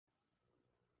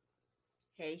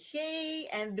Hey,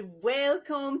 and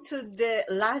welcome to the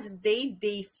last day,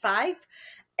 day 5,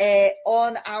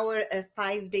 on our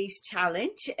 5 days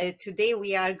challenge. Today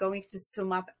we are going to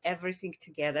sum up everything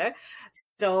together.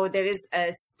 So there is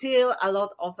still a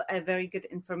lot of very good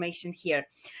information here.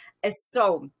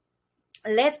 So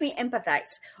let me empathize.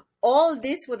 All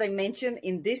this, what I mentioned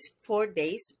in these 4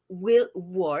 days, will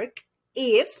work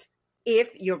if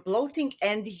your bloating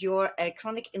and your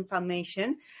chronic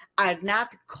inflammation are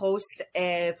not caused,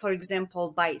 for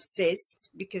example, by cysts,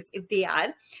 because if they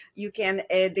are, you can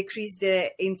decrease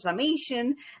the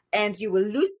inflammation and you will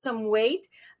lose some weight,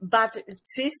 but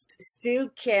cysts still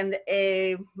can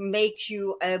make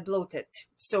you bloated.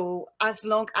 So as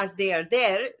long as they are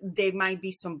there, there might be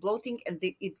some bloating and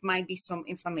it might be some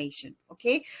inflammation.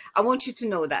 Okay, I want you to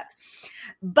know that.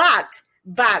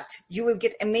 But you will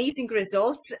get amazing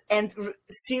results, and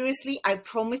seriously, I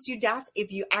promise you that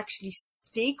if you actually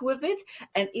stick with it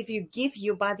and if you give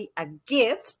your body a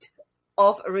gift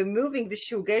of removing the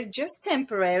sugar, just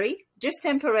temporary,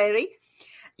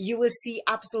 you will see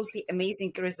absolutely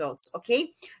amazing results.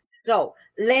 Okay, so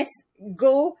let's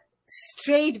go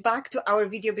straight back to our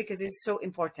video because it's so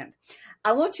important.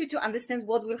 I want you to understand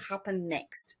what will happen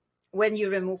next when you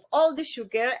remove all the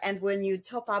sugar and when you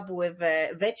top up with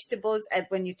vegetables and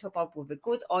when you top up with the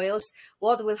good oils.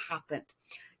 What will happen?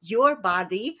 Your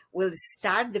body will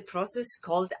start the process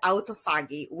called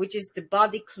autophagy, which is the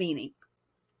body cleaning.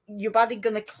 Your body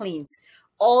gonna cleanse.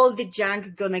 All the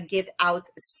junk gonna get out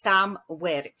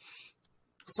somewhere.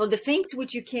 So the things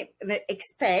which you can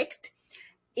expect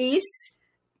is,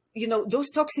 you know, those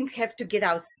toxins have to get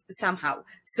out somehow.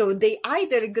 So they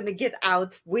either gonna get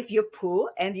out with your poo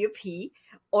and your pee,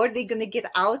 or they're gonna get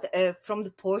out from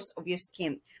the pores of your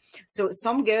skin. So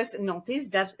some girls notice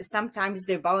that sometimes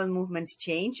their bowel movements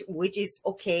change, which is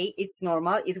okay. It's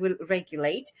normal. It will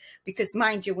regulate because,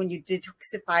 mind you, when you're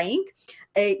detoxifying,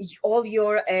 all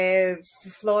your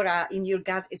flora in your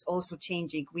gut is also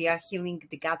changing. We are healing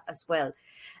the gut as well.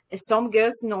 Some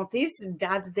girls notice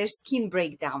that their skin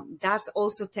breakdown. That's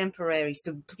also temporary.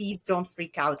 So please don't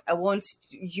freak out. I want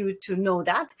you to know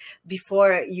that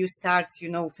before you start, you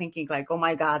know, thinking like, oh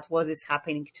my God, what is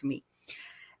happening to me?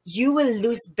 You will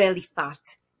lose belly fat.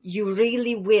 You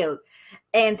really will.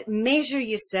 And measure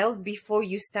yourself before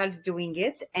you start doing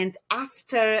it. And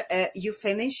after you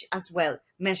finish as well,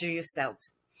 measure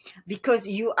yourselves, because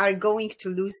you are going to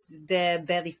lose the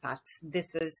belly fat.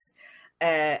 This is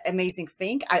amazing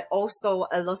thing. I also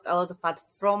lost a lot of fat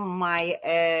from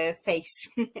my face.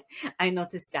 I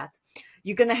noticed that.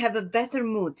 You're gonna have a better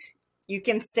mood. You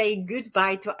can say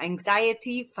goodbye to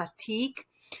anxiety, fatigue,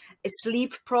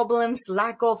 sleep problems,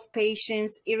 lack of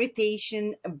patience,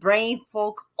 irritation, brain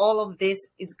fog. All of this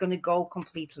is gonna go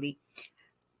completely.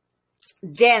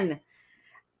 Then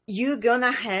you're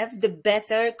gonna have the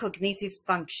better cognitive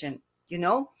function. You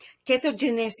know,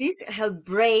 ketogenesis help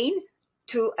brain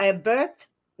to birth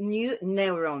new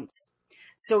neurons.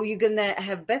 So you're gonna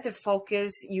have better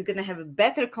focus, you're gonna have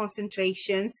better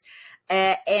concentrations,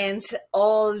 and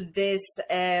all these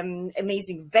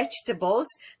amazing vegetables,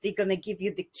 they're gonna give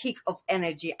you the kick of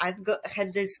energy. I've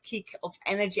had this kick of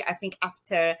energy, I think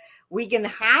after week and a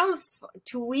half,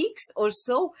 2 weeks or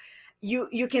so.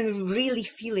 You can really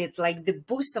feel it, like the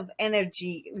boost of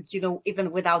energy, you know,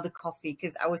 even without the coffee,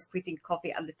 because I was quitting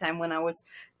coffee at the time when I was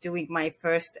doing my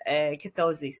first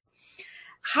ketosis.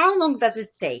 How long does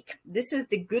it take? This is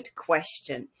the good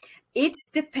question. It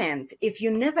depends. If you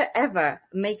never ever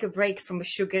make a break from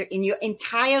sugar in your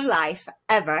entire life,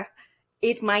 ever,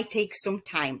 it might take some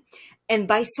time. And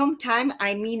by some time,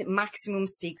 I mean maximum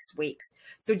 6 weeks.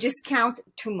 So just count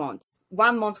 2 months.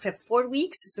 1 month have 4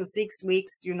 weeks. So 6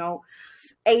 weeks, you know,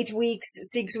 8 weeks,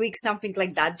 6 weeks, something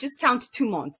like that. Just count 2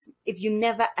 months if you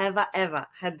never, ever, ever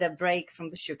had the break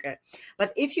from the sugar.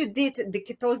 But if you did the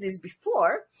ketosis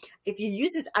before, if you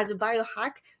use it as a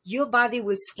biohack, your body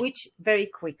will switch very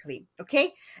quickly.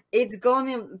 Okay. It's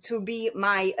going to be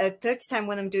my third time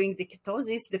when I'm doing the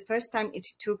ketosis. The first time it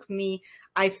took me,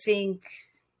 I think,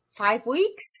 5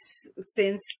 weeks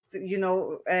since, you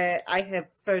know, I have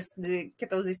first the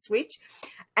ketosis switch,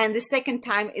 and the second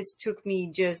time it took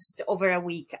me just over a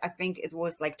week. I think it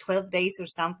was like 12 days or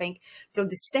something. So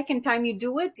the second time you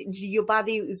do it, your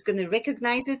body is going to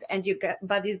recognize it, and your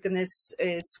body is going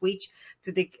to switch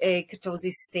to the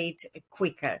ketosis state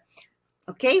quicker.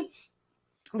 Okay.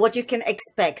 what you can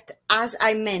expect, as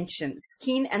I mentioned,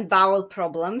 skin and bowel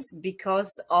problems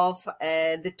because of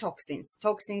the toxins.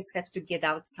 Toxins have to get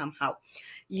out somehow.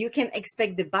 You can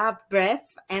expect the bad breath,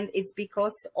 and it's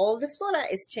because all the flora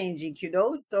is changing, you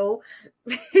know, so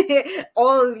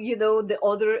all, you know, the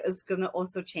odor is gonna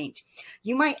also change.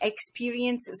 You might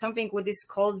experience something what is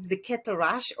called the keto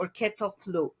rash or keto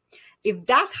flu. If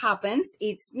that happens,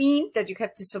 it means that you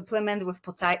have to supplement with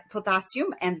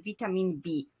potassium and vitamin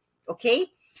B. Okay,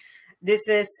 this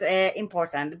is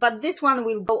important, but this one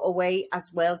will go away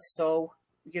as well, so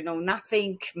you know,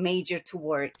 nothing major to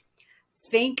worry.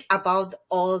 Think about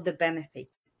all the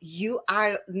benefits. You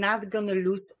are not going to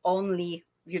lose only,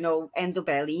 you know,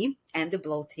 endobelly and the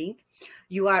bloating.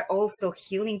 You are also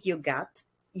healing your gut.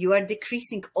 You are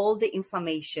decreasing all the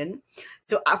inflammation.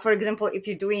 So for example, if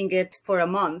you're doing it for a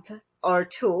month or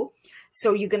two,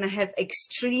 so you're going to have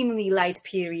extremely light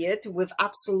period with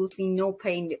absolutely no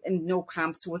pain and no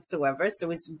cramps whatsoever.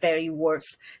 So it's very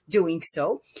worth doing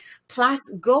so. Plus,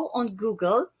 go on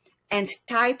Google and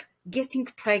type getting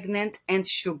pregnant and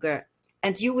sugar,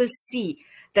 and you will see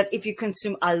that if you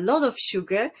consume a lot of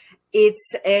sugar,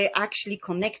 it's actually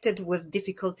connected with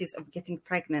difficulties of getting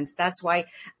pregnant. That's why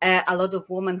a lot of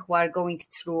women who are going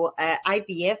through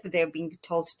IVF, they're being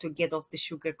told to get off the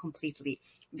sugar completely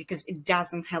because it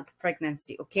doesn't help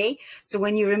pregnancy. Okay, so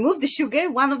when you remove the sugar,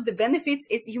 one of the benefits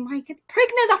is you might get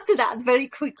pregnant after that very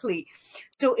quickly.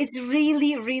 So it's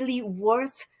really, really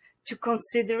worth to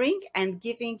considering and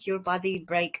giving your body a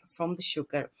break from the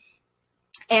sugar.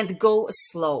 And go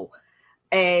slow.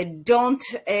 Don't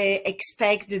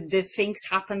expect the things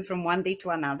happen from one day to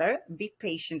another. Be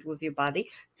patient with your body.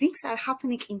 Things are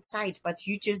happening inside, but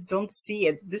you just don't see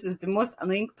it. This is the most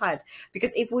annoying part,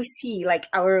 because if we see like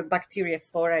our bacteria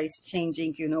flora is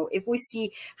changing, you know, if we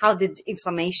see how the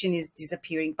inflammation is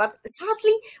disappearing, but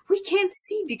sadly we can't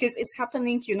see because it's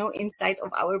happening, you know, inside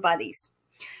of our bodies.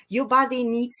 Your body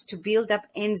needs to build up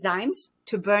enzymes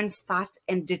to burn fat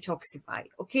and detoxify.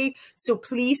 Okay, so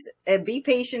please be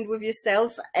patient with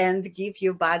yourself and give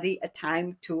your body a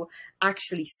time to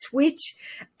actually switch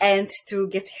and to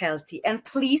get healthy. And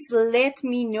please let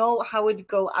me know how it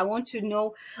go. I want to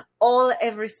know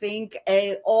everything,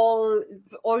 all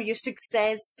your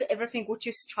success, everything what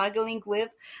you're struggling with.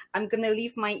 I'm gonna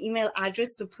leave my email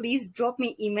address, so please drop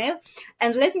me email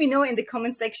and let me know in the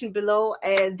comment section below.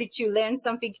 Did you learn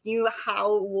something new?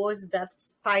 How was that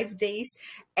 5 days?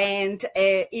 And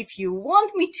if you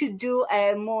want me to do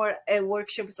more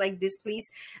workshops like this, please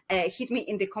hit me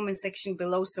in the comment section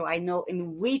below so I know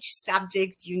in which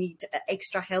subject you need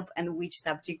extra help and which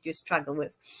subject you struggle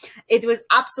with. It was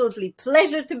absolutely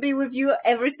pleasure to be with you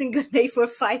every single day for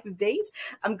 5 days.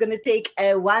 I'm gonna take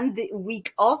 1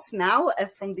 week off now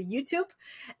from the YouTube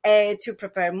to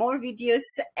prepare more videos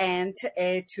and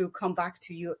to come back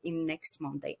to you in next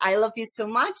Monday. I love you so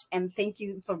much and thank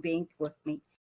you for being with me.